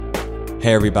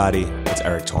Hey everybody, it's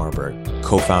Eric Torenberg,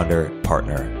 co-founder,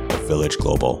 partner of Village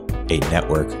Global, a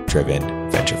network-driven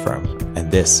venture firm.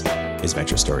 And this is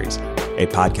Venture Stories, a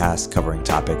podcast covering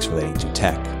topics relating to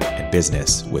tech and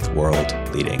business with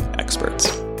world-leading experts.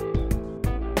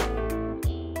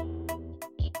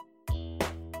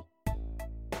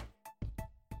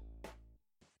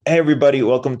 Hey everybody,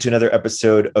 welcome to another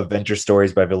episode of Venture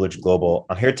Stories by Village Global.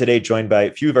 I'm here today joined by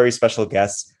a few very special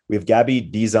guests. We have Gabby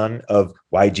Dizon of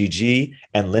YGG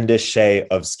and Linda Shea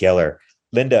of Scalar.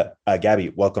 Linda,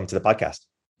 Gabby, welcome to the podcast.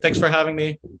 Thanks for having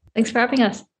me. Thanks for having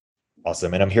us.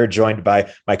 Awesome. And I'm here joined by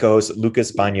my co-host,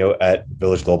 Lucas Bagno at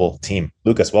Village Global team.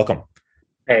 Lucas, welcome.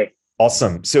 Hey.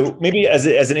 Awesome. So maybe as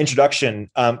an introduction,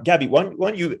 Gabby, why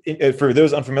don't you, for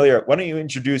those unfamiliar, why don't you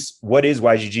introduce what is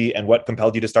YGG and what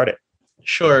compelled you to start it?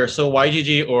 Sure. So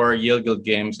YGG, or Yale Guild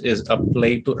Games, is a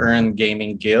play-to-earn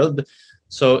gaming guild.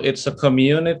 So it's a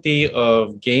community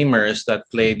of gamers that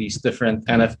play these different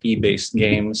NFT-based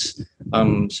games,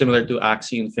 similar to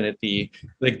Axie Infinity.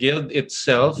 The guild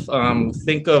itself,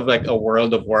 think of like a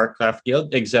World of Warcraft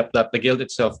guild, except that the guild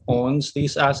itself owns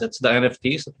these assets, the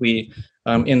NFTs that we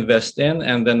invest in,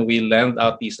 and then we lend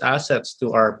out these assets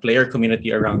to our player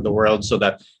community around the world so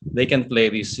that they can play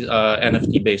these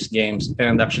NFT-based games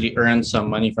and actually earn some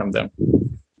money from them.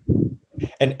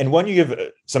 And why don't you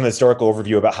give some historical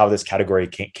overview about how this category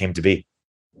came to be?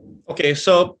 Okay,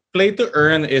 so play to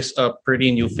earn is a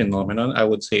pretty new phenomenon. I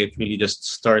would say it really just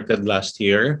started last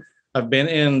year. I've been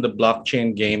in the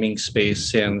blockchain gaming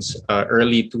space since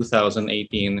early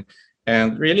 2018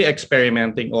 and really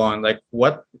experimenting on like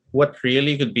what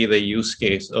really could be the use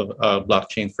case of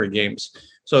blockchain for games.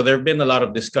 So there have been a lot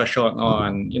of discussion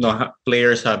on,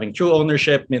 players having true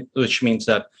ownership, which means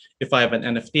that if I have an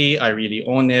NFT, I really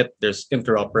own it. There's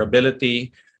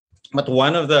interoperability. But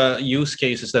one of the use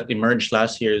cases that emerged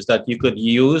last year is that you could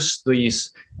use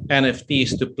these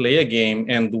NFTs to play a game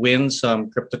and win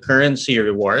some cryptocurrency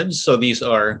rewards. So these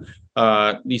are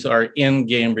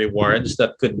in-game rewards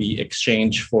that could be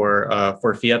exchanged for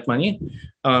fiat money.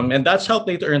 And that's how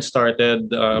Play to Earn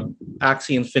started.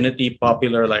 Axie Infinity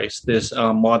popularized this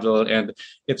model, and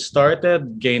it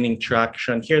started gaining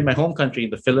traction here in my home country,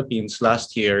 the Philippines,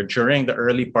 last year during the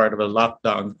early part of the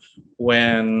lockdown,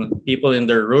 when people in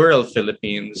the rural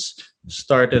Philippines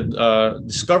discovered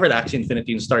Axie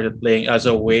Infinity and started playing as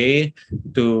a way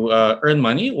to earn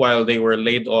money while they were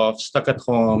laid off, stuck at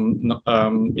home,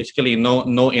 basically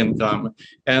no income.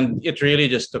 And it really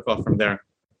just took off from there.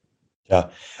 Yeah.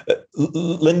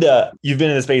 Linda, you've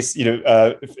been in the space,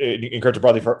 in crypto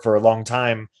broadly for a long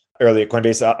time. Early at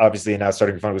Coinbase, obviously, and now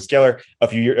starting to fund with Scalar. A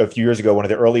few years ago, one of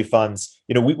the early funds,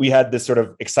 we had this sort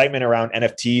of excitement around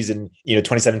NFTs in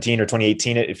 2017 or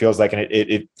 2018. It feels like, and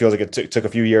it feels like it took a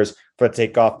few years for it to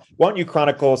take off. Why don't you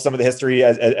chronicle some of the history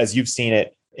as you've seen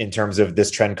it in terms of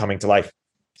this trend coming to life?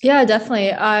 Yeah,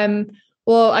 definitely.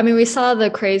 We saw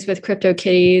the craze with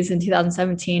CryptoKitties in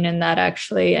 2017, and that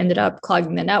actually ended up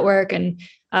clogging the network, and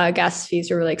gas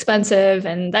fees were really expensive.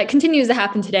 And that continues to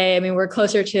happen today. We're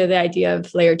closer to the idea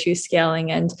of layer 2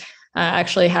 scaling and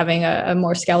actually having a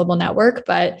more scalable network.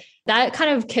 But that kind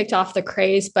of kicked off the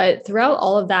craze. But throughout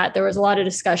all of that, there was a lot of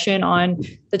discussion on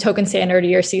the token standard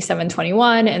ERC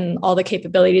 721 and all the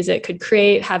capabilities it could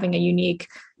create, having a unique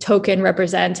token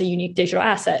represent a unique digital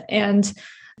asset. And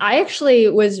I actually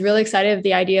was really excited of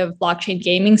the idea of blockchain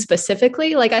gaming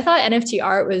specifically. Like, I thought NFT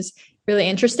art was really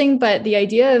interesting, but the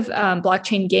idea of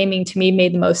blockchain gaming to me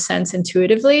made the most sense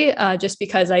intuitively, just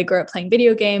because I grew up playing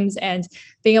video games, and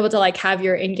being able to like have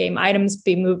your in-game items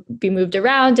be moved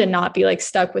around and not be like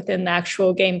stuck within the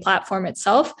actual game platform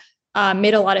itself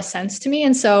made a lot of sense to me.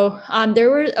 And so there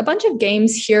were a bunch of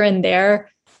games here and there.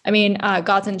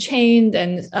 Gods Unchained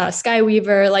and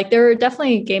Skyweaver, like there were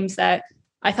definitely games that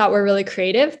I thought were really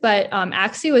creative, but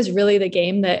Axie was really the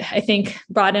game that I think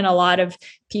brought in a lot of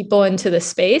people into the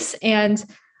space. And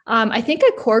I think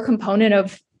a core component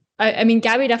of,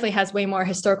 Gabby definitely has way more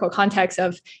historical context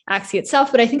of Axie itself,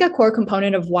 but I think a core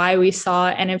component of why we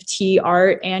saw NFT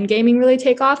art and gaming really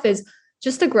take off is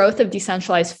just the growth of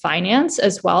decentralized finance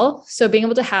as well. So being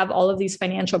able to have all of these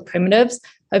financial primitives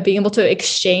of being able to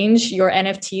exchange your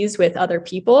NFTs with other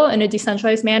people in a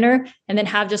decentralized manner, and then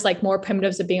have just like more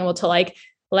primitives of being able to like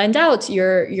lend out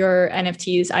your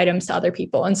NFTs items to other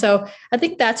people. And so I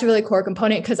think that's a really core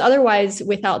component, because otherwise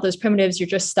without those primitives, you're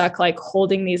just stuck like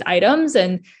holding these items,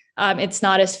 and it's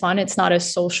not as fun. It's not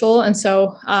as social. And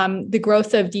so the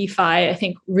growth of DeFi, I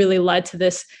think, really led to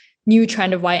this new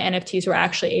trend of why NFTs were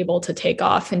actually able to take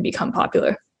off and become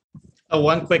popular.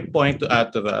 One quick point to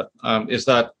add to that is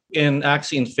that in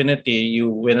Axie Infinity, you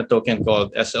win a token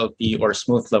called SLP or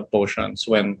Smooth Love Potions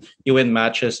when you win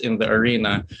matches in the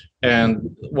arena.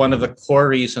 And one of the core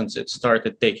reasons it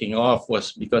started taking off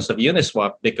was because of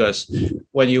Uniswap, because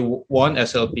when you won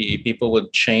SLP, people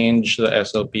would change the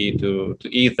SLP to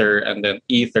Ether and then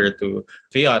Ether to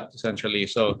fiat, essentially.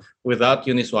 So without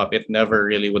Uniswap, it never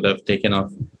really would have taken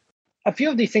off. A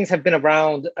few of these things have been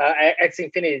around. Axie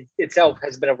Infinity itself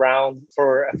has been around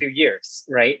for a few years,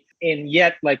 right? And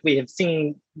yet, like, we have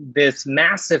seen this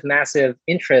massive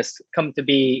interest come to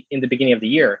be in the beginning of the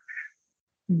year.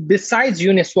 Besides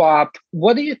Uniswap,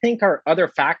 what do you think are other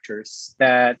factors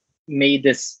that made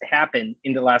this happen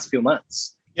in the last few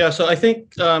months? Yeah, so I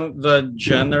think the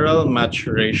general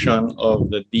maturation of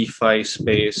the DeFi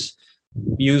space,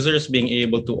 users being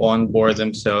able to onboard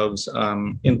themselves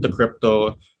into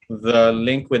crypto, the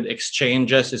link with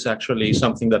exchanges is actually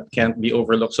something that can't be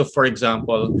overlooked. So, for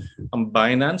example,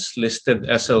 Binance listed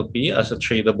SLP as a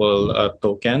tradable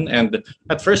token, and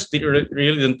at first they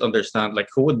really didn't understand like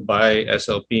who would buy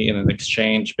SLP in an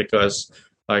exchange because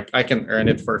like I can earn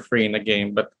it for free in a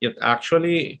game. But it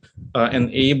actually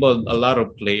enabled a lot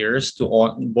of players to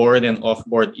onboard and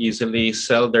offboard easily,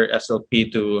 sell their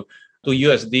SLP to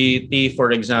USDT,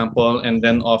 for example, and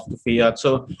then off to fiat.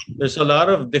 So there's a lot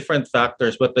of different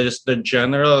factors, but there's the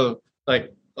general,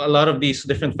 like a lot of these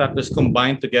different factors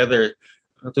combined together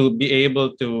to be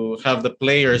able to have the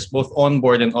players both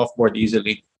onboard and offboard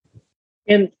easily.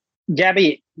 And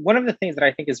Gabby, one of the things that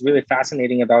I think is really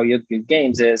fascinating about Yield Guild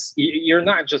games is you're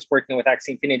not just working with Axie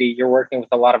Infinity, you're working with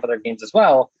a lot of other games as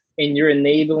well, and you're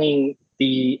enabling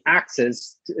the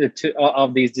access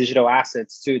of these digital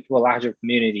assets to a larger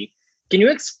community. Can you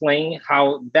explain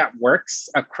how that works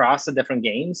across the different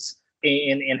games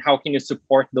and how can you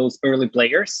support those early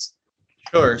players?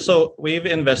 Sure. So we've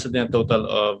invested in a total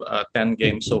of 10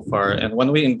 games so far. And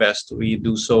when we invest, we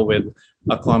do so with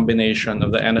a combination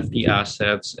of the NFT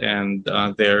assets and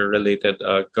their related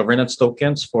governance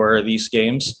tokens for these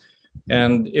games.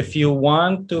 And if you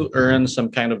want to earn some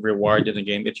kind of reward in the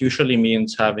game, it usually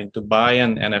means having to buy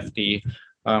an NFT.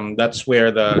 That's where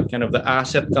the kind of the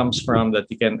asset comes from that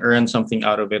you can earn something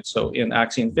out of it. So in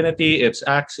Axie Infinity, it's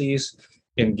Axies.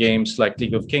 In games like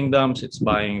League of Kingdoms, it's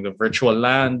buying the virtual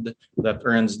land that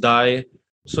earns DAI.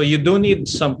 So you do need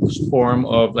some form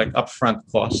of like upfront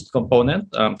cost component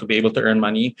to be able to earn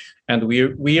money. And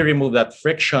we remove that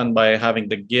friction by having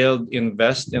the guild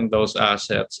invest in those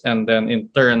assets and then in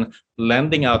turn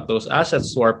lending out those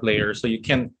assets to our players. So you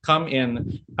can come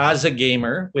in as a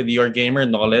gamer with your gamer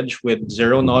knowledge, with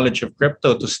zero knowledge of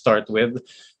crypto to start with,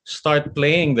 start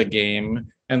playing the game,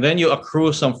 and then you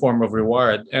accrue some form of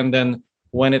reward. And then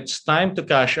when it's time to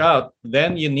cash out,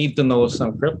 then you need to know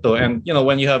some crypto. And you know,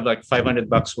 when you have like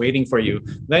 $500 waiting for you,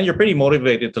 then you're pretty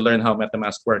motivated to learn how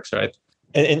MetaMask works, right?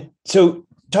 And so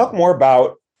talk more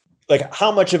about like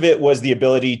how much of it was the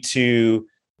ability to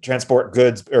transport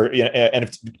goods or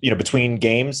and between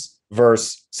games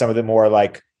versus some of the more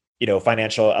like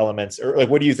financial elements, or like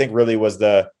what do you think really was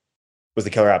the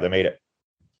killer app that made it?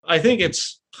 I think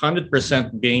it's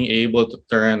 100% being able to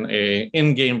turn a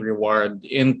in-game reward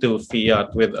into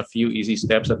fiat with a few easy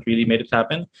steps that really made it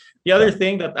happen. The other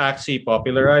thing that Axie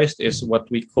popularized is what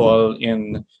we call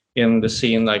in the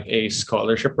scene like a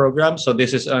scholarship program. So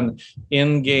this is an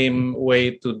in-game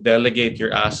way to delegate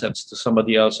your assets to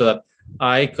somebody else so that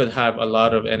I could have a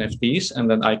lot of NFTs and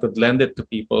then I could lend it to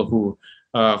people who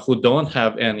don't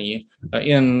have any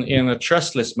in a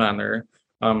trustless manner.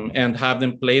 And have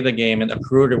them play the game and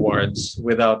accrue rewards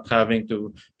without having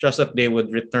to trust that they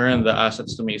would return the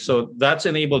assets to me. So that's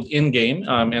enabled in-game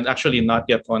and actually not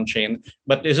yet on-chain.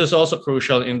 But this is also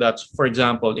crucial in that, for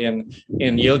example, in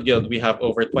Yield Guild, we have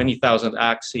over 20,000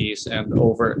 Axies and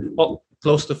over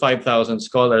close to 5,000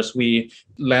 scholars. We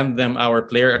lend them our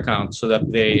player account so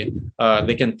that they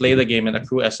can play the game and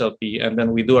accrue SLP. And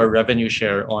then we do a revenue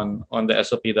share on the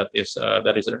SLP that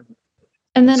is earned.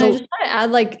 And then I just want to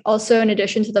add, like, also in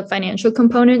addition to the financial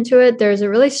component to it, there's a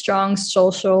really strong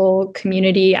social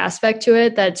community aspect to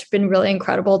it that's been really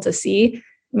incredible to see. I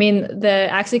mean, the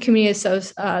Axie community is so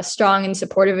strong and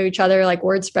supportive of each other. Like,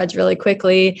 word spreads really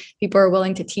quickly. People are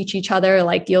willing to teach each other.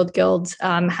 Like, Yield Guild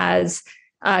has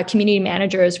community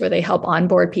managers where they help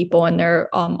onboard people, and they're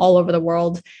all over the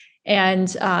world.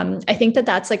 And I think that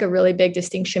that's like a really big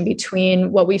distinction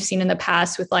between what we've seen in the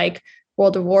past with like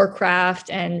World of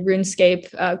Warcraft and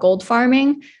RuneScape gold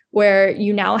farming, where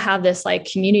you now have this like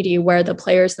community where the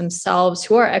players themselves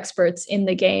who are experts in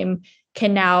the game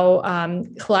can now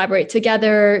collaborate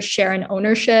together, share an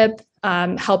ownership,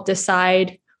 help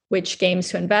decide which games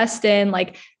to invest in.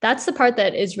 Like, that's the part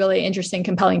that is really interesting,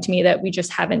 compelling to me that we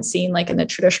just haven't seen like in the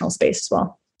traditional space as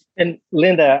well. And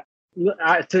Linda,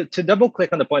 to double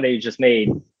click on the point that you just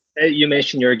made, you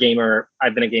mentioned you're a gamer.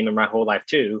 I've been a gamer my whole life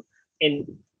too. And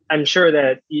I'm sure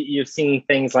that you've seen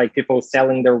things like people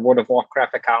selling their World of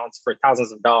Warcraft accounts for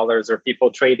thousands of dollars, or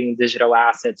people trading digital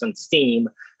assets on Steam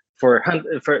for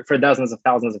dozens of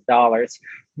thousands of dollars.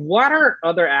 What are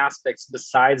other aspects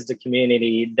besides the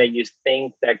community that you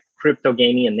think that crypto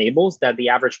gaming enables that the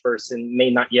average person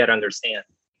may not yet understand?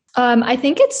 I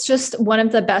think it's just one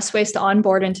of the best ways to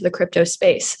onboard into the crypto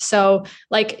space. So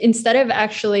like instead of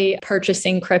actually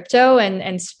purchasing crypto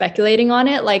and speculating on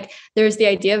it, like there's the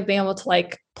idea of being able to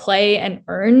like play and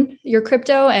earn your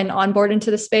crypto and onboard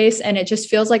into the space. And it just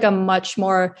feels like a much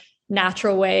more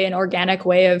natural way and organic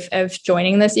way of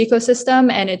joining this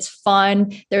ecosystem. And it's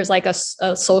fun. There's like a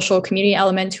social community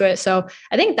element to it. So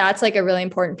I think that's like a really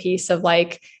important piece of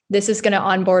like, this is going to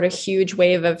onboard a huge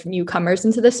wave of newcomers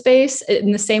into the space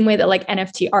in the same way that like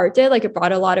NFT art did. Like it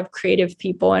brought a lot of creative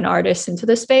people and artists into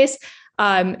the space.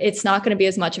 It's not going to be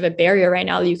as much of a barrier right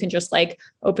now. You can just like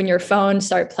open your phone,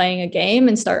 start playing a game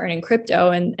and start earning crypto.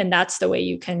 And that's the way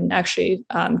you can actually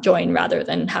join rather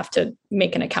than have to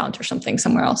make an account or something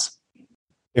somewhere else.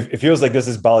 It feels like this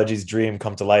is Balaji's dream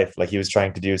come to life. Like he was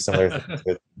trying to do similar things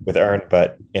with Earn,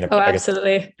 but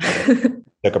absolutely.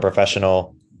 Took a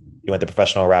professional. You went the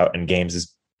professional route, and games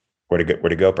is where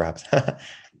to go, perhaps.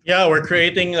 Yeah, we're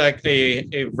creating like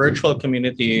a virtual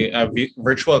community,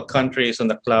 virtual countries on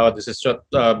the cloud. This is what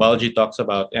Balaji talks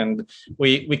about. And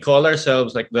we call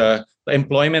ourselves like the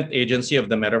employment agency of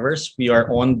the metaverse. We are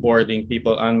onboarding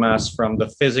people en masse from the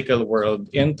physical world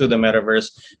into the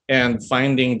metaverse and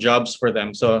finding jobs for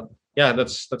them. So yeah,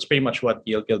 that's pretty much what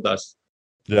Yield Guild does.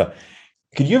 Yeah.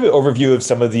 Could you have an overview of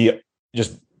some of the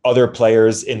just other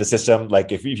players in the system?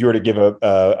 Like if you were to give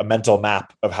a mental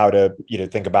map of how to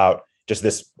think about just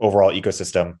this overall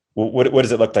ecosystem, what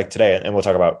does it look like today? And we'll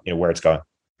talk about where it's going.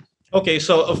 Okay,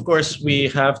 so of course we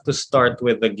have to start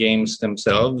with the games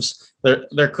themselves.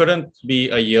 There couldn't be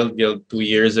a Yield Guild 2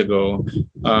 years ago,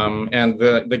 and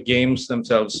the games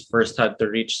themselves first had to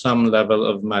reach some level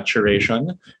of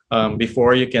maturation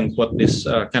before you can put this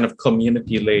kind of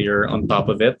community layer on top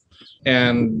of it.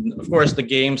 And of course, the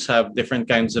games have different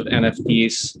kinds of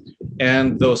NFTs,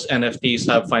 and those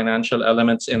NFTs have financial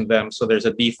elements in them. So there's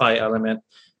a DeFi element.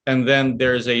 And then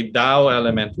there's a DAO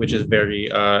element, which is very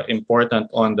important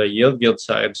on the Yield Guild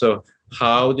side. So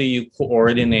how do you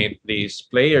coordinate these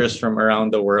players from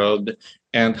around the world,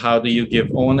 and how do you give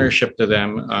ownership to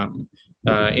them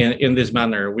in this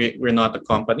manner? We're not a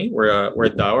company. We're a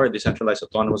DAO, a decentralized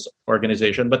autonomous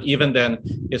organization. But even then,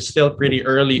 it's still pretty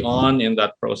early on in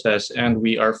that process, and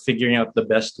we are figuring out the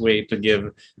best way to give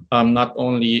not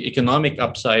only economic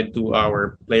upside to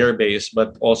our player base,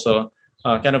 but also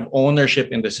kind of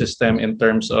ownership in the system in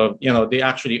terms of, they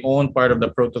actually own part of the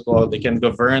protocol. They can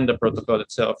govern the protocol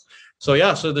itself. So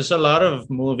yeah, so there's a lot of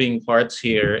moving parts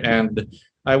here. And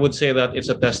I would say that it's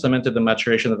a testament to the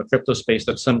maturation of the crypto space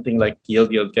that something like Yield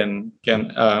Guild can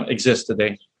exist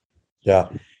today. Yeah.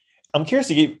 I'm curious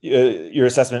to get your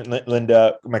assessment,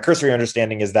 Linda. My cursory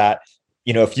understanding is that,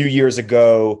 a few years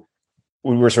ago,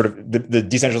 we were sort of, the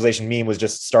decentralization meme was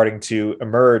just starting to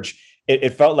emerge.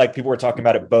 It felt like people were talking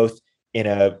about it both in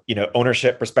a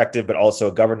ownership perspective, but also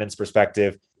a governance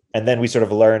perspective. And then we sort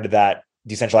of learned that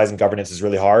decentralizing governance is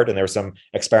really hard, and there were some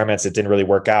experiments that didn't really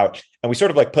work out. And we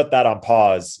sort of like put that on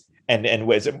pause and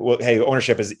hey,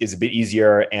 ownership is a bit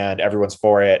easier, and everyone's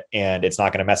for it, and it's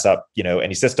not going to mess up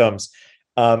any systems.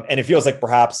 And it feels like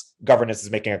perhaps governance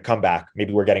is making a comeback.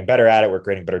 Maybe we're getting better at it. We're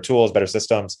creating better tools, better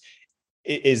systems.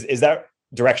 Is that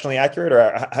directionally accurate,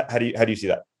 or how do you see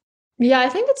that? Yeah, I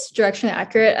think it's directionally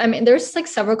accurate. I mean, there's like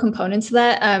several components to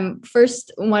that.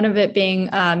 First, one of it being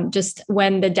just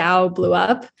when the DAO blew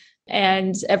up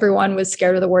and everyone was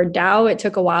scared of the word DAO, it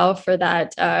took a while for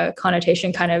that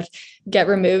connotation kind of get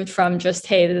removed from just,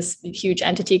 hey, this huge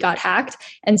entity got hacked.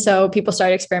 And so people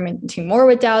started experimenting more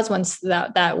with DAOs once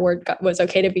that word was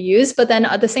okay to be used. But then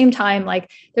at the same time,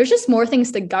 like there's just more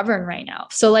things to govern right now.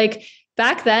 So like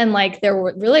back then, like there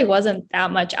really wasn't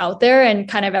that much out there, and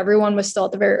kind of everyone was still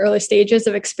at the very early stages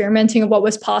of experimenting of what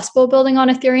was possible building on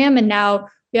Ethereum. And now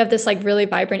we have this like really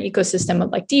vibrant ecosystem of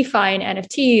like DeFi and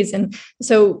NFTs. And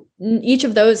so each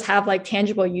of those have like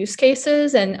tangible use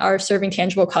cases and are serving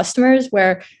tangible customers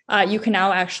where you can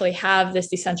now actually have this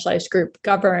decentralized group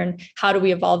govern how do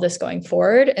we evolve this going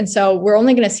forward. And so we're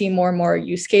only going to see more and more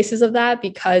use cases of that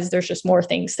because there's just more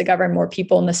things to govern, more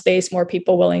people in the space, more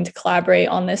people willing to collaborate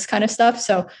on this kind of stuff.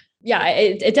 So yeah,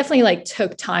 it definitely like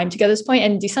took time to get to this point,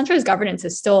 and decentralized governance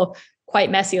is still quite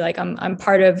messy. Like I'm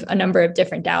part of a number of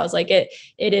different DAOs. Like it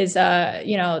is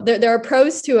there are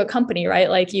pros to a company, right?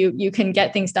 Like you can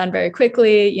get things done very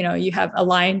quickly. You have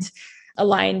aligned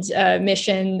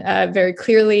mission very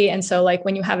clearly. And so like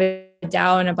when you have a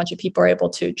DAO and a bunch of people are able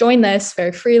to join this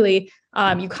very freely,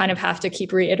 you kind of have to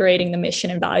keep reiterating the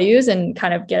mission and values and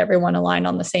kind of get everyone aligned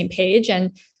on the same page.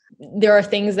 And there are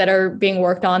things that are being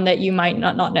worked on that you might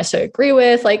not necessarily agree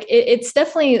with. Like it's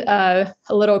definitely a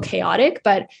little chaotic,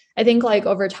 but I think like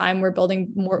over time, we're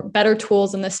building better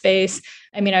tools in the space.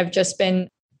 I mean, I've just been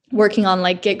working on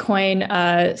like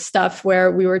Gitcoin stuff where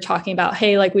we were talking about,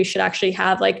 hey, like we should actually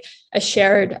have like a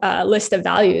shared list of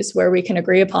values where we can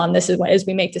agree upon this is what, as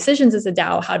we make decisions as a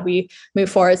DAO, how do we move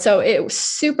forward? So it was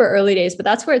super early days, but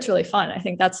that's where it's really fun. I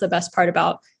think that's the best part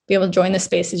about being able to join the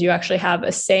space is you actually have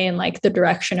a say in like the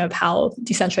direction of how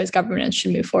decentralized governance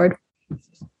should move forward.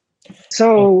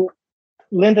 So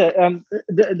Linda,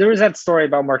 there was that story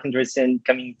about Mark Andreessen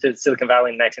coming to Silicon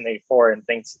Valley in 1984 and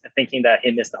thinking that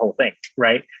he missed the whole thing,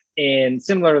 right? And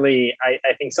similarly,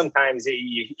 I think sometimes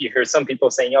you hear some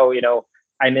people saying, "Oh,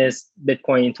 I missed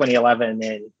Bitcoin in 2011,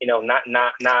 and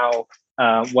not now.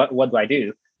 What do I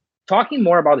do?" Talking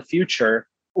more about the future,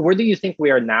 where do you think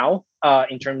we are now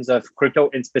in terms of crypto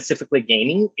and specifically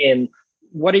gaming? And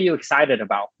what are you excited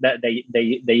about that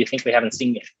you think we haven't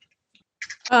seen yet?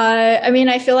 I mean,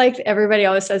 I feel like everybody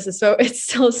always says this, so it's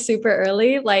still super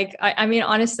early. Like, I mean,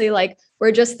 honestly, like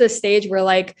we're just the stage where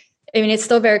like, I mean, it's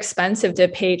still very expensive to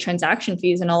pay transaction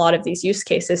fees in a lot of these use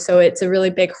cases. So it's a really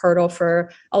big hurdle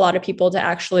for a lot of people to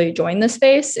actually join the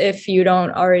space if you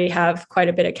don't already have quite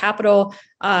a bit of capital.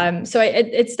 So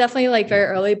it's definitely like very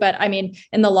early, but I mean,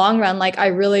 in the long run, like I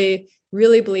really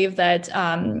believe that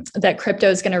that crypto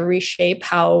is going to reshape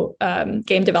how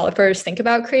game developers think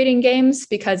about creating games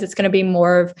because it's going to be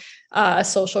more of a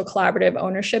social collaborative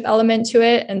ownership element to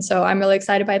it. And so I'm really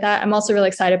excited by that. I'm also really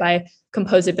excited by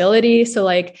composability. So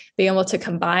like being able to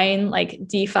combine like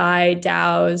DeFi,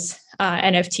 DAOs,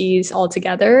 NFTs all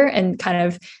together and kind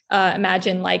of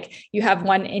imagine like you have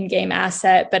one in-game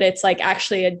asset, but it's like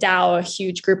actually a DAO, a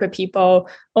huge group of people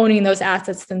owning those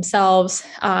assets themselves.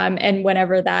 And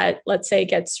whenever that, let's say,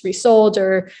 gets resold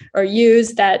or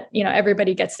used, that,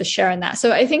 everybody gets to share in that.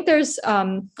 So I think there's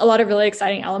a lot of really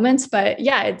exciting elements, but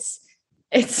yeah,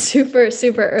 it's super,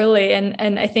 super early.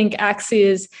 And I think Axie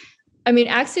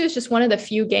is just one of the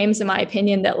few games, in my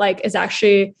opinion, that like is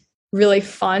actually really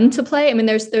fun to play. I mean,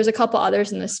 there's a couple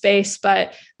others in the space,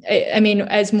 but I mean,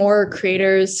 as more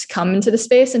creators come into the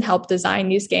space and help design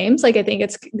these games, like I think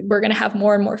we're going to have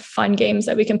more and more fun games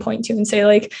that we can point to and say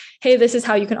like, hey, this is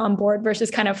how you can onboard versus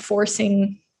kind of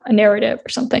forcing a narrative or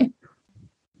something.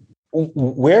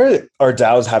 Where are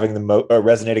DAOs having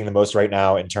resonating the most right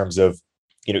now in terms of,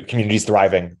 communities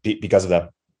thriving because of them?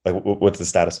 Like what's the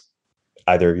status?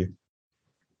 Either of you?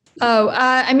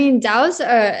 I mean, DAOs,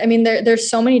 there's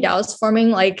so many DAOs forming.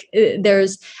 Like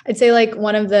I'd say like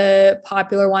one of the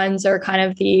popular ones are kind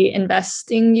of the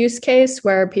investing use case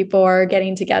where people are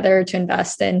getting together to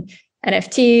invest in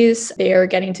NFTs. They are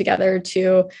getting together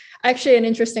to actually an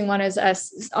interesting one is a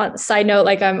side note,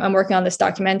 like I'm working on this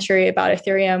documentary about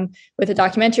Ethereum with a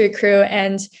documentary crew.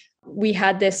 And we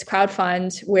had this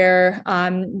crowdfund where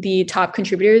the top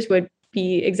contributors would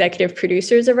be executive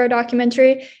producers of our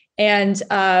documentary. And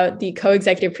the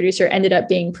co-executive producer ended up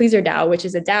being Pleaser DAO, which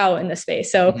is a DAO in the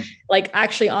space. So like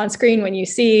actually on screen, when you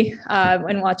see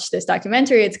and watch this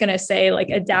documentary, it's going to say like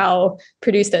a DAO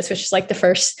produced this, which is like the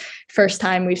first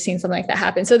time we've seen something like that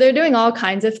happen. So they're doing all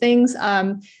kinds of things.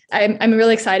 I'm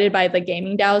really excited by the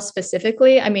gaming DAOs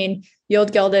specifically. I mean,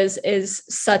 Yield Guild is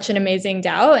such an amazing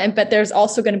DAO, but there's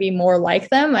also going to be more like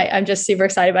them. I'm just super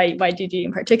excited by YGG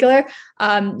in particular.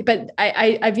 But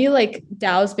I view like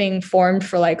DAOs being formed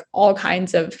for like all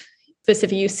kinds of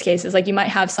specific use cases. Like you might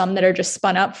have some that are just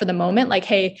spun up for the moment, like,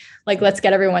 hey, like let's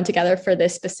get everyone together for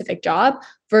this specific job,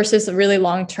 versus really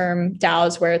long-term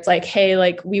DAOs where it's like, hey,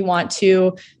 like we want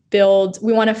to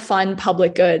fund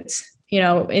public goods,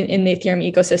 in the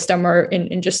Ethereum ecosystem or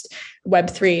in just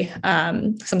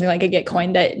Web3, something like a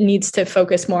Gitcoin that needs to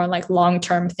focus more on like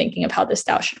long-term thinking of how this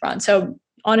DAO should run. So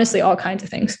honestly, all kinds of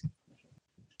things.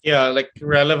 Yeah, like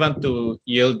relevant to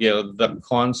Yield Guild, the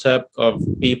concept of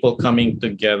people coming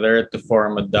together to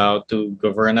form a DAO to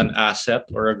govern an asset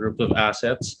or a group of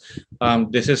assets.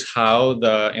 This is how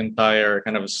the entire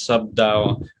kind of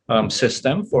sub-DAO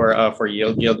system for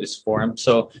Yield Guild is formed.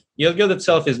 So Yield Guild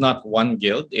itself is not one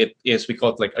guild. It is, we call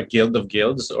it like a guild of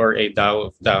guilds or a DAO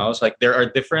of DAOs. Like there are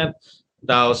different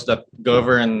DAOs that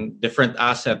govern different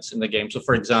assets in the game. So,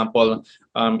 for example,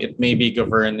 it may be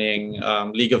governing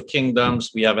League of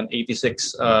Kingdoms. We have an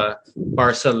 86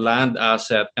 parcel land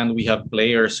asset, and we have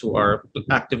players who are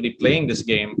actively playing this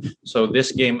game. So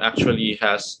this game actually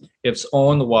has its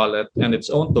own wallet and its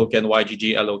own token,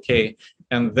 YGG LOK.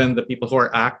 And then the people who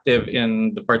are active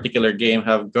in the particular game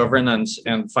have governance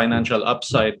and financial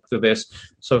upside to this.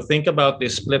 So think about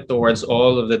this split towards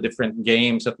all of the different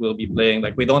games that we'll be playing.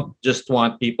 Like, we don't just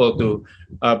want people to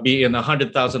be in a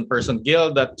 100,000 person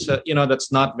guild.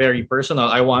 That's not very personal.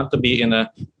 I want to be in a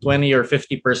 20 or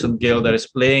 50 person guild that is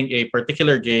playing a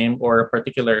particular game or a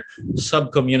particular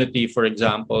sub community, for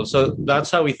example. So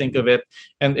that's how we think of it.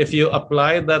 And if you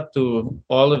apply that to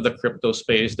all of the crypto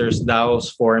space, there's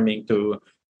DAOs forming to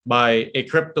buy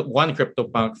one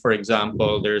CryptoPunk, for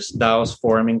example. There's DAOs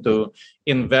forming to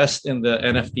invest in the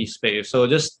NFT space. So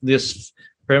just this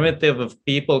primitive of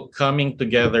people coming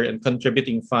together and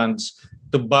contributing funds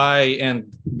to buy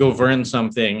and govern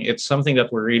something. It's something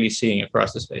that we're really seeing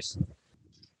across the space.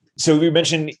 So you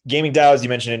mentioned gaming DAOs, you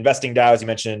mentioned investing DAOs, you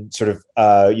mentioned sort of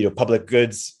public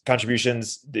goods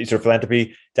contributions, sort of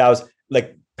philanthropy DAOs.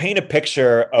 Like, paint a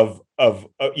picture of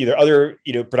either other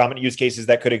predominant use cases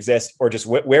that could exist, or just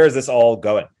where is this all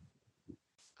going?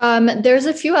 There's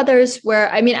a few others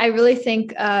where, I really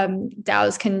think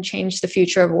DAOs can change the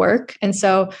future of work. And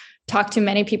so talk to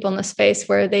many people in the space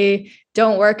where they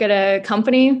don't work at a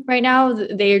company right now.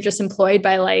 They are just employed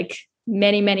by like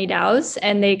many DAOs,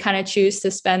 and they kind of choose to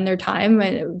spend their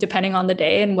time depending on the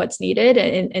day and what's needed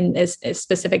in a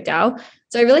specific DAO.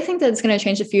 So I really think that it's going to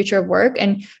change the future of work,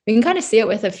 and we can kind of see it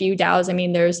with a few DAOs.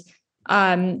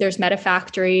 There's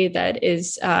MetaFactory that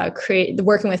is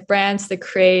working with brands to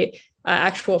create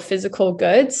actual physical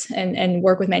goods and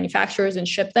work with manufacturers and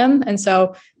ship them. And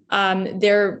so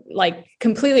they're like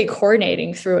completely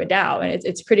coordinating through a DAO, and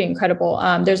it's pretty incredible.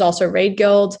 There's also Raid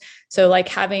Guild. So like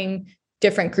having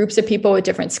different groups of people with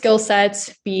different skill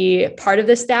sets be part of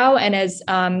this DAO. And as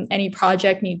any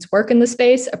project needs work in the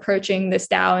space, approaching this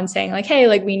DAO and saying like, hey,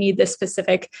 like we need this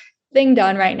specific thing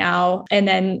done right now. And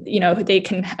then, they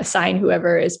can assign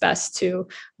whoever is best to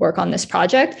work on this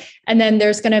project. And then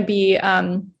there's going to be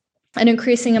an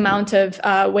increasing amount of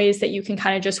ways that you can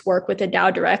kind of just work with the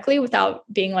DAO directly without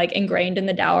being like ingrained in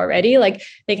the DAO already. Like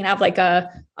they can have like a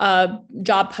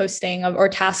job posting or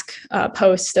task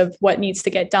post of what needs to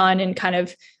get done and kind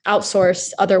of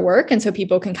outsource other work. And so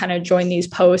people can kind of join these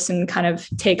posts and kind of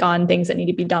take on things that need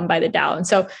to be done by the DAO. And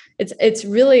so it's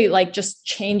really like just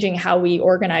changing how we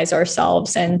organize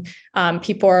ourselves, and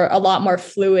people are a lot more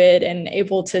fluid and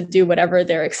able to do whatever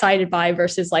they're excited by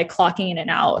versus like clocking in and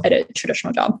out at a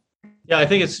traditional job. Yeah, I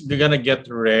think it's going to get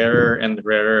rarer and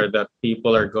rarer that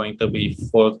people are going to be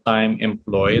full-time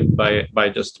employed by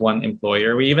just one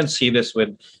employer. We even see this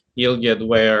with Yieldgid,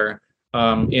 where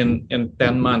in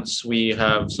 10 months, we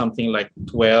have something like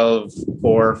 12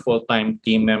 core full-time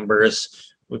team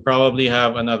members. We probably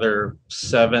have another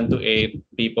 7 to 8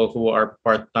 people who are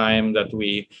part-time that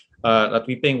we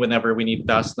ping whenever we need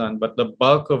tasks done. But the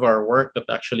bulk of our work that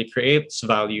actually creates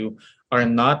value are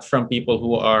not from people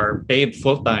who are paid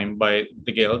full-time by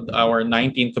the guild. Our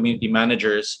 19 community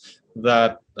managers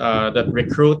that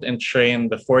recruit and train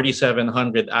the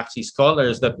 4,700 Axie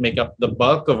scholars that make up the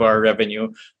bulk of our revenue,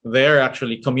 they're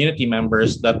actually community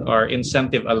members that are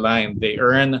incentive aligned. They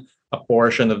earn a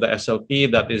portion of the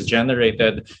SLP that is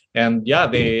generated, and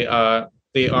they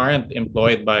aren't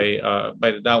employed by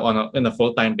the DAO on a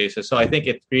full-time basis. So I think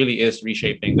it really is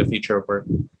reshaping the future of work.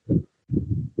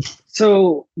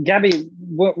 So, Gabby,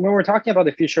 when we're talking about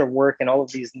the future of work and all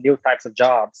of these new types of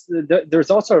jobs, there's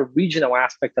also a regional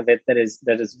aspect of it that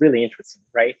is really interesting,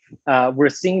 right? We're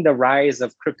seeing the rise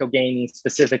of crypto gaming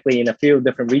specifically in a few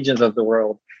different regions of the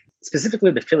world,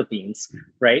 specifically the Philippines,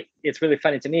 right? It's really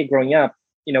funny to me growing up,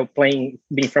 being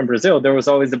from Brazil, there was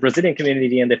always the Brazilian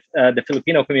community and the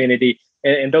Filipino community,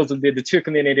 and those would be the two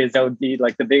communities that would be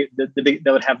like the big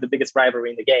that would have the biggest rivalry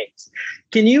in the games.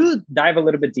 Can you dive a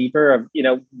little bit deeper of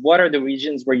what are the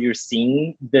regions where you're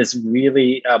seeing this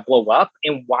really blow up,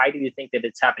 and why do you think that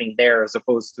it's happening there as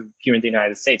opposed to here in the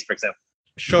United States, for example?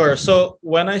 Sure. So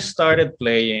when I started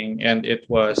playing, and it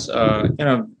was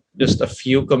just a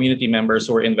few community members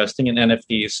who were investing in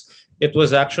NFTs, it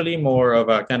was actually more of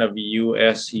a kind of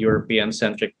US European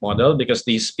centric model, because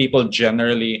these people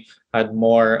generally had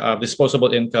more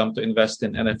disposable income to invest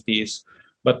in NFTs.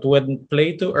 But when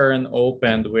Play to Earn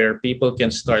opened, where people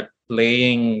can start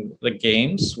playing the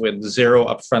games with zero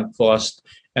upfront cost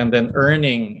and then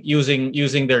earning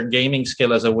using their gaming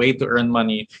skill as a way to earn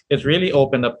money, it really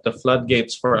opened up the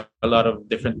floodgates for a lot of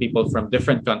different people from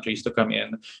different countries to come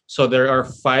in. So there are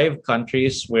 5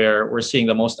 countries where we're seeing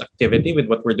the most activity with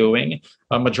what we're doing.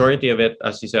 A majority of it,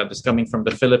 as you said, is coming from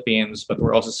the Philippines, but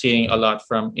we're also seeing a lot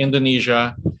from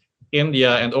Indonesia,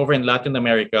 India, and over in Latin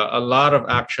America, a lot of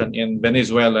action in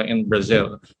Venezuela, in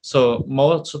Brazil. So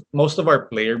most of our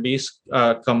player base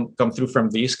come through from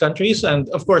these countries, and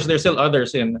of course there's still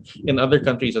others in other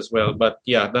countries as well. But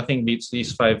yeah, nothing beats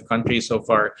these 5 countries so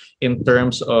far in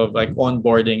terms of like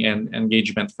onboarding and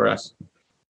engagement for us.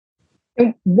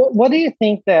 And what do you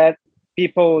think that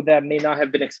people that may not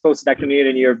have been exposed to that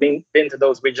community or been to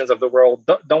those regions of the world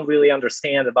don't really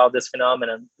understand about this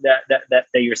phenomenon that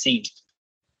you're seeing?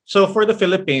 So for the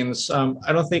Philippines,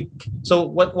 I don't think so.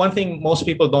 One thing most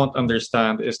people don't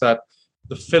understand is that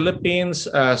the Philippines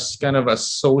as kind of a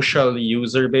social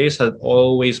user base has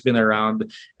always been around.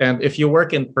 And if you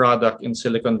work in product in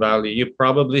Silicon Valley, you've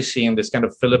probably seen this kind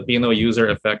of Filipino user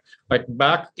effect. Like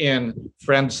back in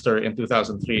Friendster in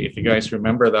 2003, if you guys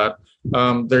remember that,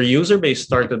 their user base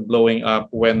started blowing up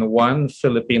when one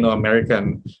Filipino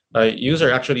American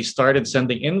user actually started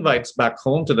sending invites back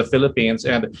home to the Philippines,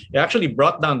 and it actually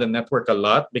brought down the network a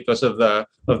lot because of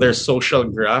their social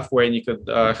graph, wherein you could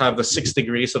have the 6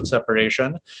 degrees of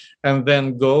separation, and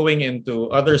then going into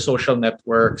other social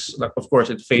networks, like of course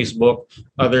it's Facebook,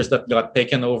 others that got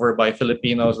taken over by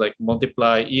Filipinos like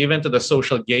Multiply, even to the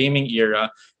social gaming era.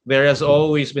 There has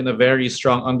always been a very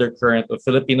strong undercurrent of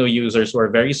Filipino users who are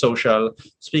very social,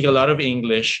 speak a lot of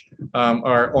English,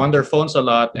 are on their phones a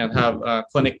lot, and have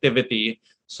connectivity.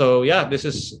 So yeah, this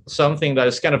is something that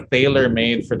is kind of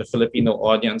tailor-made for the Filipino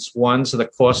audience once the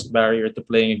cost barrier to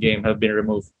playing a game have been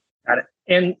removed. Got it.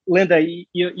 And Linda,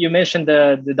 you mentioned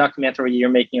the documentary you're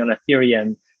making on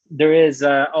Ethereum. There is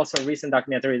also a recent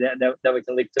documentary that we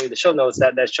can link to in the show notes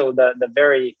that showed the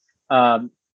very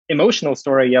emotional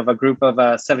story of a group of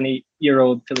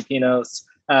 70-year-old Filipinos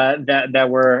that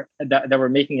were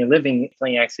making a living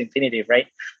playing Axie Infinity, right?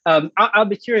 I'll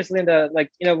be curious, Linda,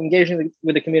 like, engaging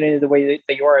with the community the way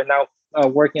that you are now,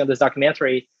 working on this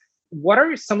documentary. What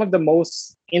are some of the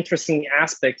most interesting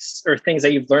aspects or things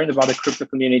that you've learned about the crypto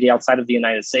community outside of the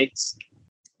United States?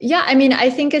 Yeah, I mean, I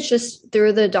think it's just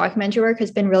through the documentary work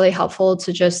has been really helpful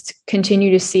to just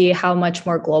continue to see how much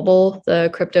more global the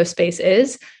crypto space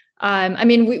is. I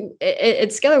mean, at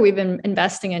Scalar, we've been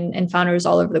investing in founders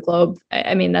all over the globe.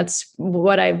 I mean, that's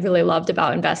what I really loved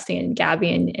about investing in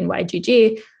Gabby and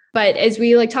YGG. But as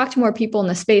we talk to more people in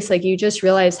the space, you just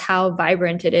realize how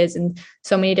vibrant it is in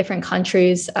so many different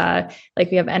countries. We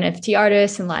have NFT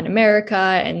artists in Latin America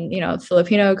and,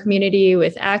 Filipino community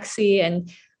with Axie.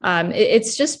 And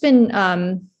it's just been,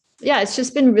 it's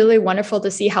just been really wonderful to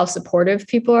see how supportive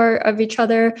people are of each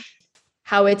other.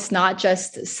 How it's not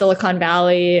just Silicon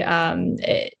Valley,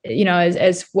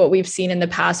 as what we've seen in the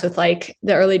past with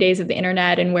the early days of the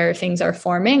internet and where things are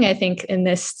forming. I think in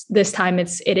this time,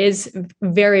 it is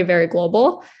very, very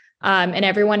global, and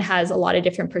everyone has a lot of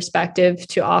different perspective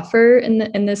to offer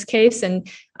in this case. And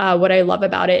what I love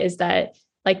about it is that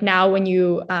now when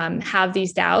you have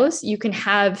these DAOs, you can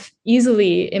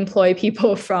easily employ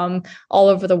people from all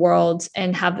over the world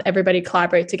and have everybody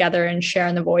collaborate together and share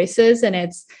in the voices, and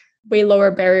it's way lower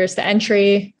barriers to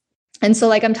entry. And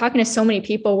so I'm talking to so many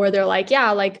people where they're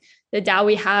the DAO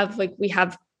we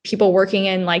have people working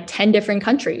in 10 different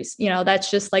countries.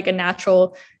 That's just a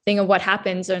natural thing of what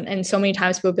happens. And so many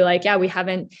times people be we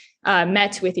haven't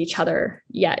met with each other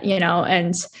yet,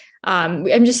 and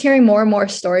I'm just hearing more and more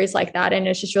stories like that. And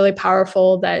it's just really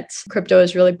powerful that crypto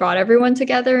has really brought everyone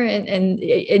together.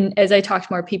 And as I talk to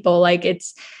more people,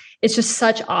 it's just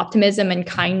such optimism and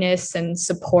kindness and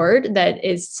support that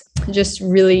is just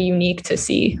really unique to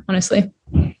see, honestly.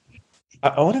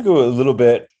 I want to go a little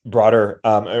bit broader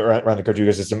around the crypto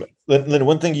ecosystem. Lynn,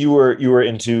 one thing you were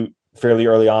into fairly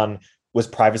early on was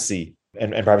privacy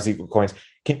and privacy coins.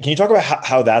 Can you talk about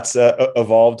how that's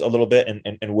evolved a little bit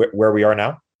and where we are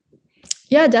now?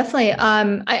 Yeah, definitely.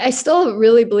 I still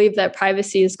really believe that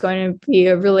privacy is going to be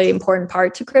a really important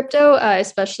part to crypto,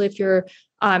 especially if you're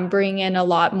bringing in a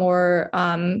lot more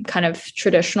kind of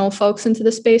traditional folks into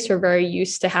the space who are very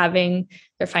used to having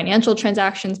their financial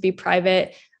transactions be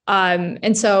private.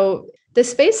 And so the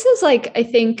space is I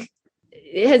think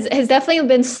has definitely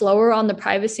been slower on the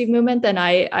privacy movement than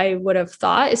I would have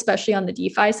thought, especially on the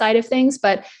DeFi side of things.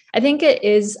 But I think it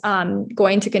is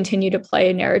going to continue to play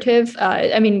a narrative.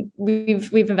 I mean,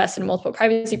 we've invested in multiple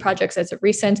privacy projects as of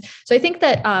recent. So I think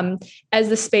that as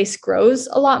the space grows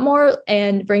a lot more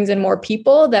and brings in more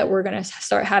people, that we're going to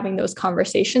start having those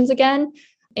conversations again.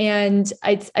 And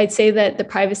I'd say that the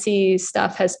privacy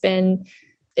stuff has been,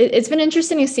 it's been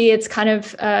interesting to see. It's kind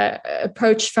of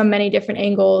approached from many different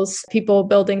angles. People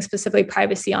building specifically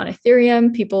privacy on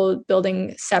Ethereum, people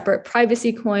building separate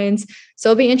privacy coins. So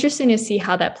it'll be interesting to see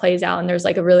how that plays out. And there's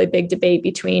like a really big debate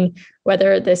between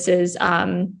whether this is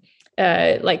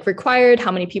like required,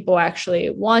 how many people actually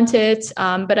want it.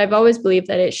 But I've always believed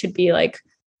that it should be like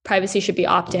privacy should be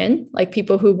opt-in, like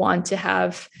people who want to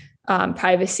have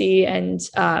privacy and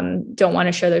don't want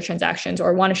to share their transactions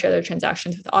or want to share their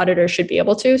transactions with auditors should be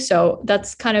able to. So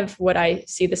that's kind of what I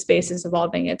see the space is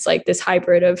evolving. It's like this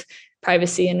hybrid of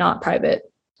privacy and not private.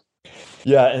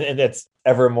 Yeah, and it's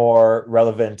ever more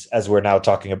relevant as we're now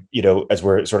talking, as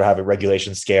we're sort of having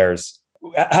regulation scares.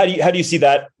 How do you see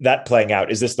that playing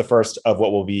out? Is this the first of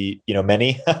what will be,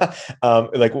 many?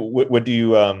 Like, what do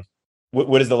you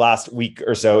what is the last week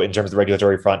or so in terms of the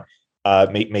regulatory front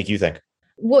make you think?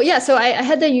 Well, yeah. So I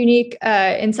had the unique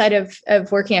insight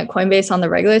of working at Coinbase on the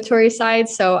regulatory side.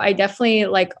 So I definitely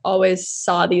always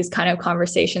saw these kind of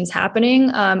conversations happening.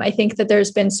 I think that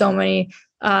there's been so many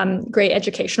great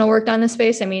educational work done in the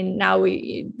space. I mean, now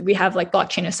we have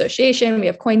Blockchain Association, we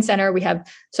have Coin Center, we have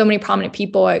so many prominent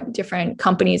people at different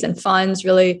companies and funds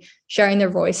really sharing their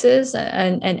voices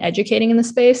and educating in the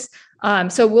space.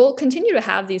 So we'll continue to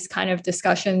have these kind of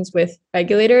discussions with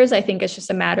regulators. I think it's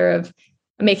just a matter of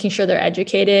making sure they're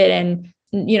educated and,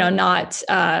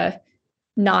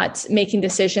 not making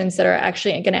decisions that are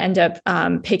actually going to end up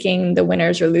picking the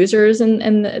winners or losers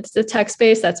in the tech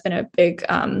space. That's been a big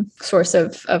source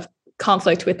of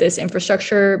conflict with this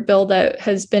infrastructure bill that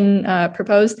has been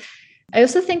proposed. I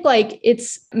also think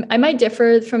I might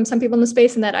differ from some people in the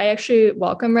space in that I actually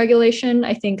welcome regulation.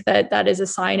 I think that is a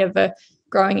sign of a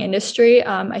growing industry.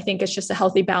 I think it's just a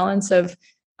healthy balance of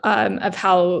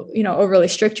how overly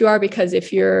strict you are, because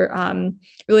if you're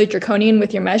really draconian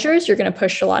with your measures, you're going to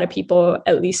push a lot of people,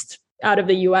 at least out of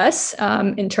the US,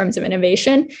 in terms of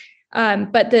innovation.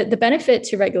 But the benefit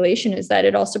to regulation is that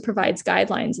it also provides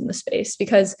guidelines in the space,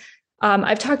 because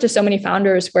I've talked to so many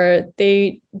founders where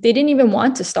they didn't even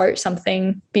want to start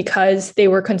something because they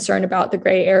were concerned about the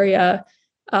gray area,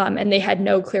 and they had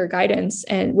no clear guidance,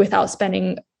 and without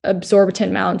spending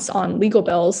exorbitant amounts on legal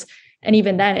bills. And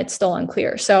even then, it's still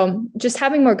unclear. So just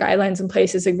having more guidelines in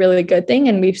place is a really good thing.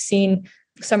 And we've seen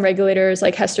some regulators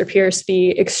like Hester Pierce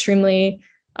be extremely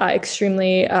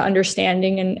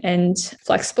understanding and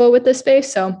flexible with this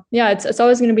space. So yeah, it's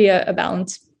always going to be a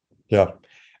balance. Yeah.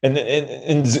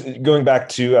 And going back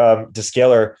to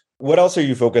Scalar, what else are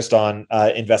you focused on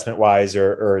investment wise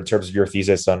or in terms of your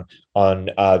thesis on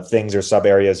things or sub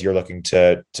areas you're looking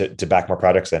to back more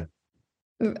products in?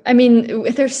 I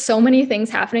mean, there's so many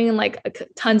things happening in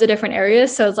tons of different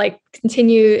areas. So it's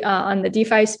continue on the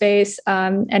DeFi space,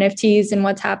 NFTs and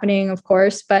what's happening, of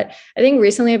course. But I think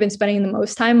recently I've been spending the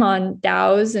most time on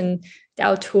DAOs and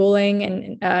DAO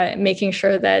tooling and making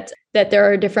sure that there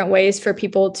are different ways for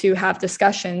people to have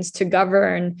discussions, to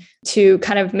govern, to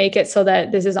kind of make it so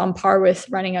that this is on par with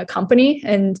running a company.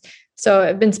 And so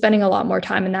I've been spending a lot more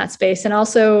time in that space. And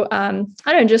also, I'm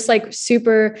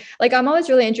always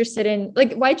really interested in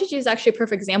YGG is actually a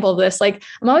perfect example of this.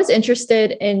 I'm always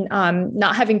interested in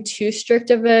not having too strict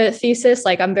of a thesis.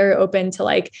 I'm very open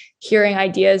to hearing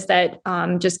ideas that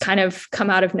just kind of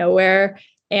come out of nowhere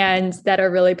and that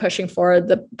are really pushing forward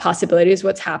the possibilities of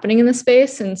what's happening in the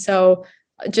space. And so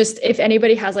just if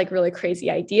anybody has really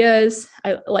crazy ideas,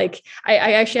 I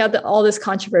actually had all this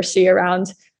controversy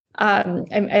around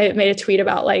I made a tweet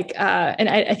about and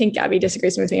I think Gabby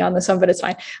disagrees with me on this one, but it's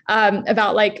fine.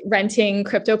 About renting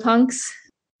CryptoPunks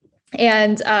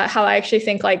and how I actually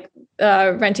think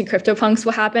renting CryptoPunks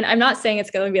will happen. I'm not saying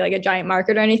it's going to be a giant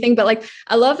market or anything, but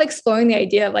I love exploring the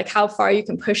idea of how far you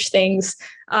can push things.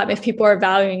 If people are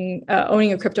valuing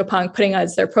owning a CryptoPunk, putting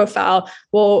as their profile,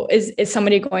 well, is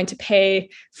somebody going to pay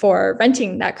for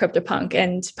renting that CryptoPunk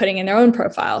and putting in their own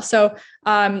profile? So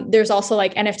there's also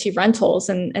NFT rentals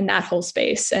and that whole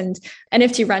space. And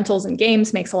NFT rentals and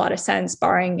games makes a lot of sense,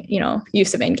 barring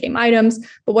use of in-game items.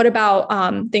 But what about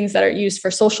things that are used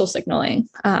for social signaling,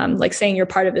 like saying you're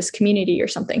part of this community or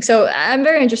something? So I'm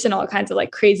very interested in all kinds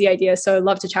of crazy ideas. So I'd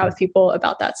love to chat with people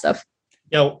about that stuff.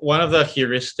 Yeah, one of the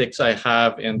heuristics I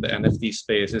have in the NFT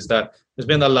space is that there's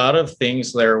been a lot of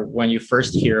things there when you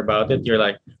first hear about it, you're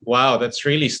like, wow, that's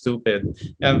really stupid.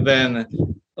 And then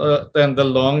the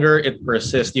longer it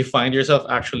persists, you find yourself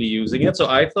actually using it. So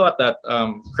I thought that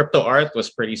crypto art was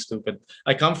pretty stupid.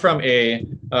 I come from a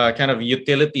kind of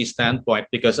utility standpoint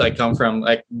because I come from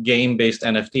game-based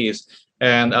NFTs.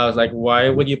 And I was like, why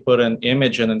would you put an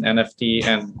image in an NFT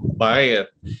and buy it?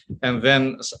 And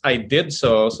then I did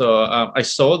so. So I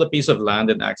sold a piece of land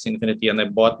in Axie Infinity, and I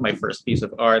bought my first piece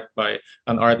of art by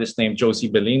an artist named Josie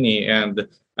Bellini, and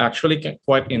actually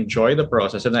quite enjoy the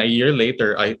process. And a year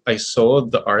later, I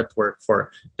sold the artwork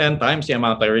for 10 times the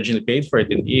amount I originally paid for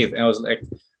it in ETH. And I was like,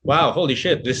 wow, holy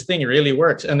shit, this thing really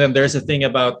works. And then there's a thing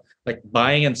about like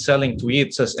buying and selling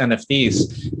tweets as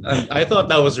NFTs. And I thought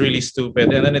that was really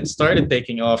stupid. And then it started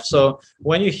taking off. So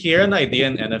when you hear an idea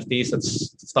in NFTs that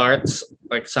starts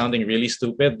like sounding really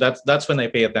stupid, that's when I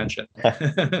pay attention.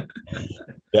 Yeah,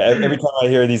 every time I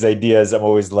hear these ideas, I'm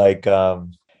always like,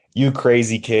 you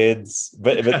crazy kids.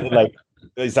 But like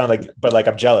they sound like, but like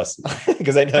I'm jealous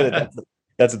because I know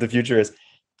that's what the future is.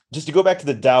 Just to go back to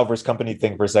the DAO versus company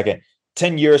thing for a second,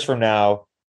 10 years from now,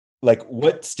 like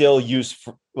what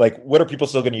are people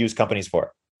still going to use companies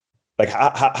for? Like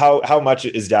how much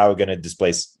is DAO going to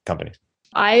displace companies?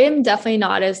 I am definitely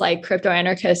not as like crypto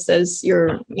anarchist as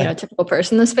your typical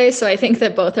person in the space. So I think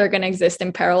that both are going to exist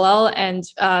in parallel, and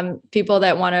people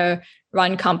that want to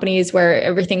run companies where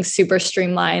everything's super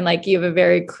streamlined, like you have a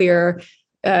very clear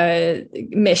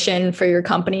mission for your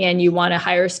company and you want to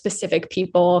hire specific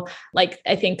people. Like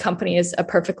I think company is a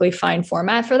perfectly fine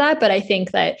format for that. But I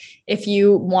think that if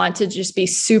you want to just be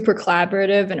super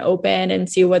collaborative and open and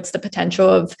see what's the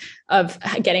potential of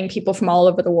getting people from all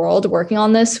over the world working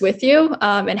on this with you,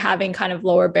 and having kind of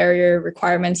lower barrier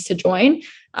requirements to join,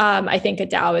 I think a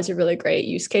DAO is a really great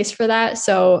use case for that.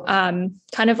 So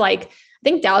kind of like, I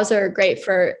think DAOs are great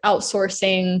for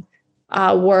outsourcing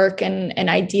work and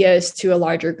ideas to a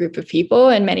larger group of people.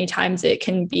 And many times it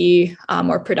can be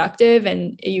more productive,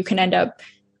 and you can end up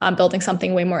building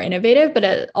something way more innovative, but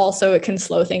it can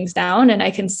slow things down. And I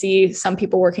can see some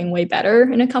people working way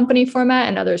better in a company format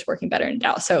and others working better in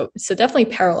DAO. So definitely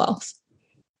parallels.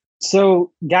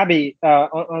 So Gabby,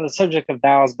 on the subject of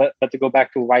DAOs, but to go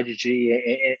back to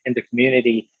YGG in the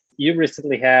community, you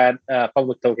recently had a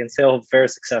public token sale, very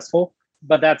successful.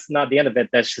 But that's not the end of it.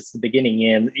 That's just the beginning.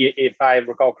 And if I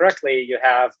recall correctly, you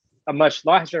have a much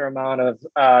larger amount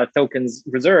of tokens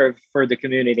reserved for the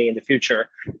community in the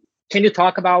future. Can you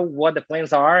talk about what the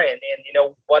plans are and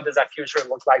what does that future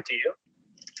look like to you?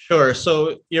 Sure.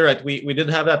 So you're right. We did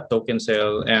have that token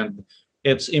sale, and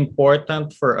it's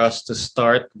important for us to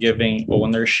start giving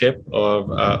ownership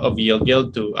of Yield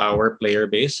Guild to our player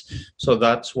base. So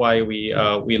that's why we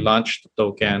launched the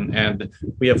token, and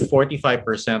we have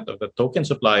 45% of the token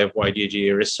supply of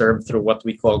YGG reserved through what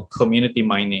we call community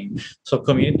mining. So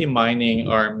community mining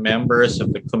are members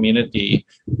of the community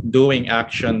doing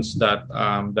actions that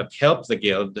help the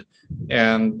guild,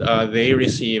 and they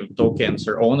receive tokens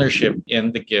or ownership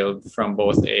in the guild from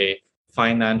both a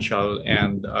financial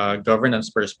and governance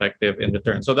perspective in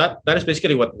return. So that is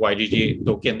basically what YGG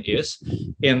token is.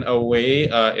 In a way,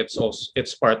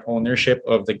 it's part ownership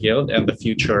of the guild and the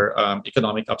future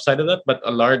economic upside of that. But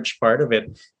a large part of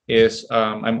it is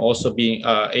I'm also being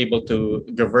able to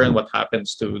govern what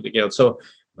happens to the guild. So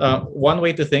one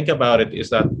way to think about it is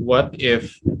that what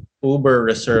if Uber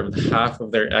reserved half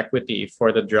of their equity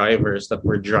for the drivers that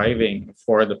were driving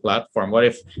for the platform? What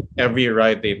if every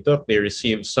ride they took, they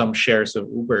received some shares of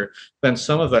Uber? Then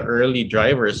some of the early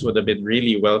drivers would have been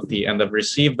really wealthy and have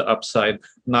received the upside,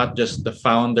 not just the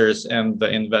founders and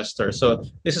the investors. So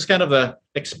this is kind of the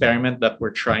experiment that we're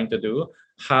trying to do.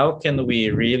 How can we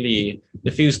really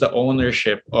diffuse the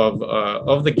ownership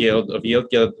of the guild, of Yield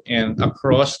Guild, and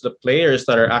across the players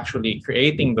that are actually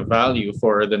creating the value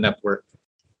for the network?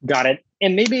 Got it.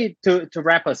 And maybe to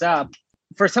wrap us up,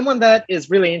 for someone that is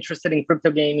really interested in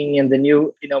crypto gaming and the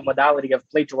new modality of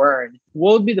play to earn,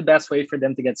 what would be the best way for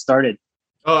them to get started?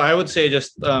 Oh, I would say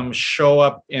just show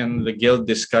up in the guild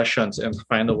discussions and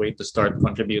find a way to start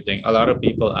contributing. A lot of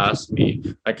people ask me,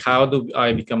 like, how do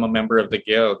I become a member of the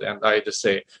guild? And I just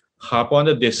say, hop on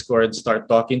the Discord, start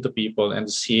talking to people,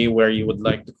 and see where you would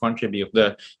like to contribute.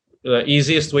 The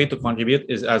easiest way to contribute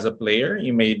is as a player.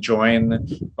 You may join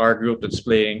our group that's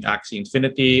playing Axie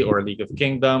Infinity or League of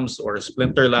Kingdoms or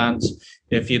Splinterlands.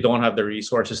 If you don't have the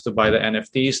resources to buy the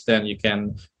NFTs, then you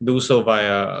can do so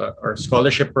via our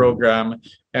scholarship program.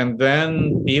 And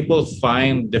then people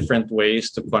find different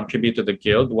ways to contribute to the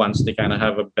guild once they kind of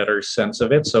have a better sense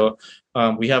of it. So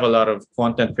we have a lot of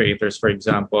content creators, for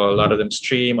example. A lot of them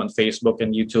stream on Facebook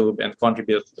and YouTube and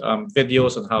contribute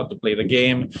videos on how to play the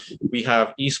game. We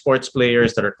have esports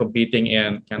players that are competing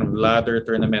in kind of ladder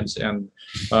tournaments and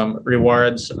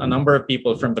rewards. A number of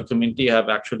people from the community have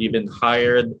actually been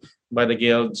hired by the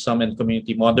guild, some in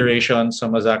community moderation,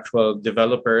 some as actual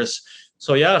developers.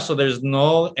 So so there's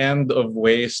no end of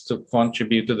ways to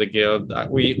contribute to the guild.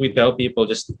 We tell people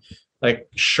just Like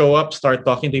show up, start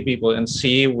talking to people, and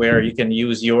see where you can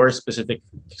use your specific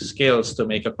skills to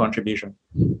make a contribution.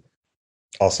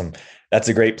 Awesome. That's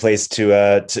a great place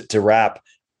to wrap.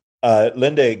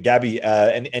 Linda, Gabby,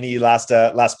 any last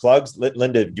plugs?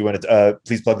 Linda, do you want to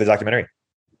please plug the documentary?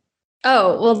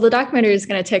 Oh, well, the documentary is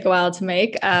going to take a while to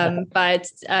make, but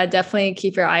definitely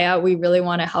keep your eye out. We really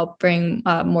want to help bring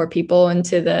more people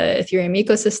into the Ethereum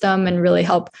ecosystem and really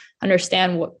help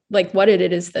understand what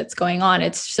it is that's going on.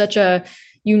 It's such a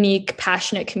unique,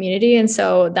 passionate community. And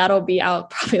so that'll be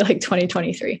out probably like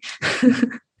 2023.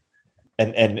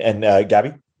 And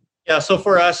Gabby? Yeah, so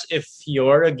for us, if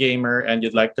you're a gamer and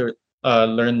you'd like to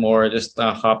learn more, just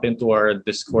hop into our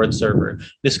Discord server,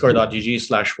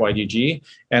 discord.gg/YGG.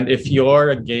 And if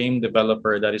you're a game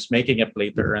developer that is making a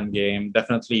play-to-earn game,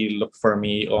 definitely look for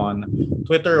me on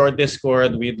Twitter or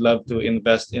Discord. We'd love to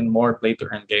invest in more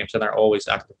play-to-earn games and are always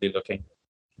actively looking.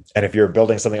 And if you're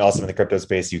building something awesome in the crypto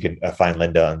space, you can find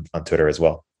Linda on Twitter as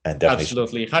well. And definitely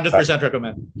absolutely 100%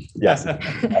 recommend. Yes.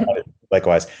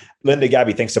 Likewise. Linda,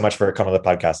 Gabby, thanks so much for coming on the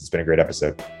podcast. It's been a great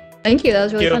episode. Thank you. That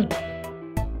was really fun.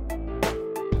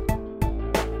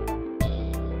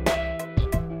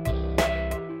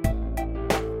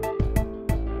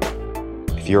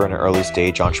 If you're an early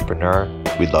stage entrepreneur,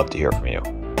 we'd love to hear from you.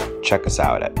 Check us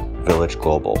out at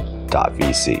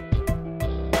villageglobal.vc.